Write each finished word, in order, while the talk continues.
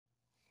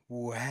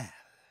Well,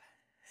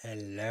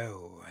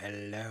 hello,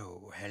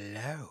 hello,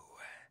 hello.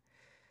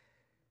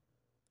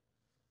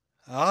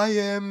 I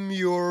am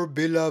your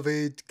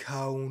beloved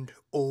Count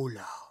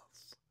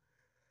Olaf,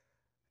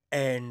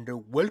 and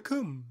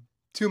welcome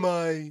to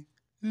my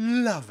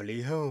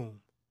lovely home.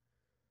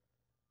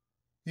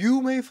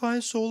 You may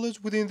find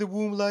solace within the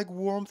womb-like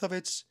warmth of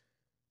its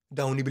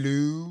downy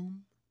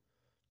bloom,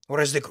 or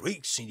as the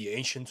Greeks in the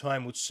ancient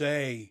time would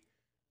say,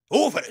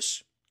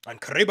 Ovaris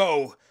and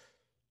Caribo,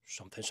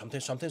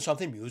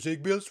 something,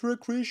 music builds for a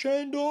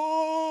crescendo,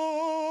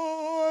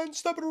 and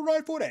step on the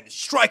right foot and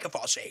strike a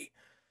fosse.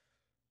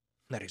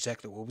 Not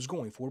exactly what I was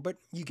going for, but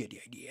you get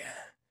the idea.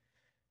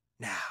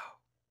 Now,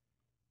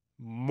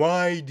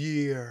 my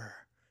dear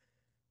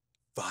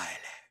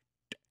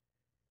Violet,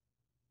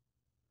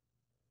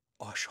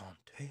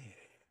 enchanté.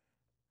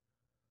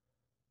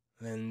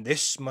 Then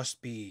this must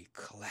be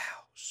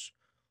Klaus.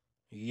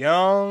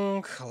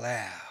 Young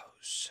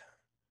Klaus.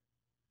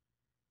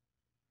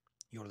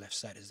 Your left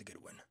side is the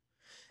good one.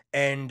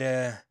 And,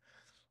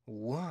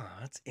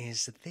 what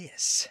is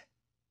this?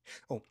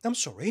 Oh, I'm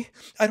sorry.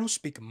 I don't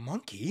speak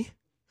monkey.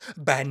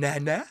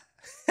 Banana?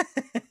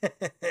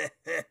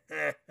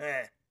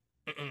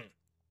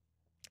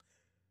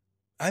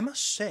 I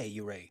must say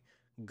you're a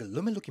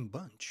gloomy-looking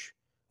bunch.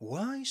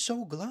 Why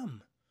so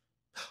glum?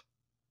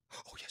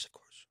 Oh, yes, of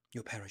course.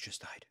 Your parents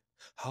just died.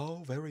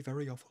 How very,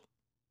 very awful.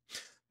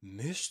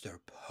 Mr.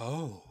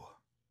 Poe.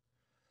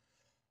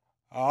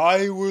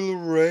 I will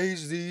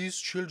raise these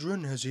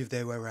children as if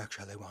they were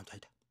actually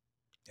wanted.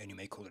 And you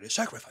may call it a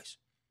sacrifice.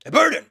 A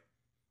burden.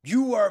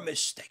 You are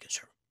mistaken,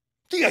 sir.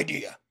 The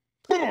idea.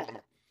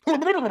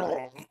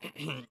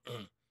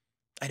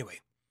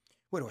 Anyway,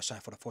 where do I sign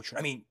for the fortune?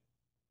 I mean,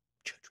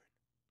 children.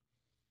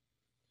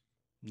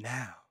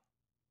 Now,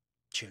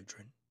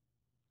 children,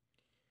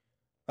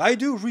 I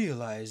do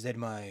realize that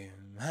my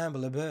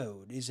humble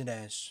abode isn't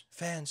as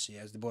fancy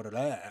as the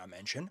borderland I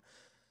mentioned,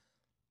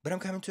 but I'm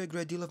coming to a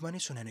great deal of money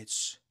soon, and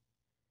it's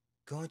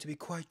going to be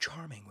quite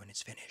charming when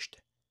it's finished.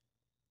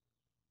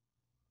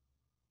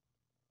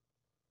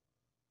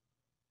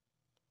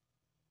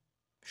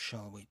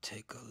 Shall we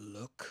take a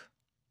look?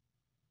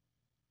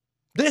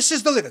 This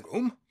is the living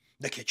room,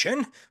 the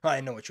kitchen. I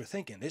know what you're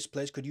thinking. This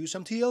place could use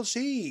some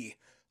TLC.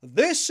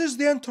 This is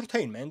the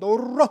entertainment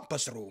or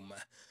rumpus room.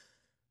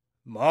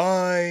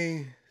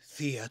 My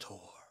theater.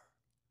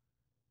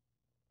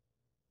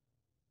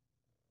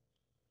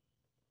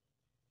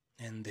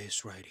 And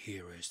this right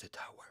here is the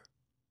tower,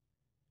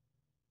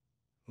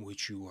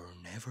 which you are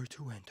never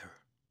to enter.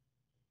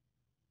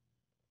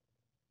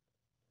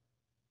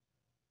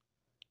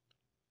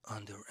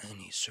 Under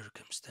any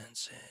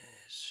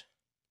circumstances.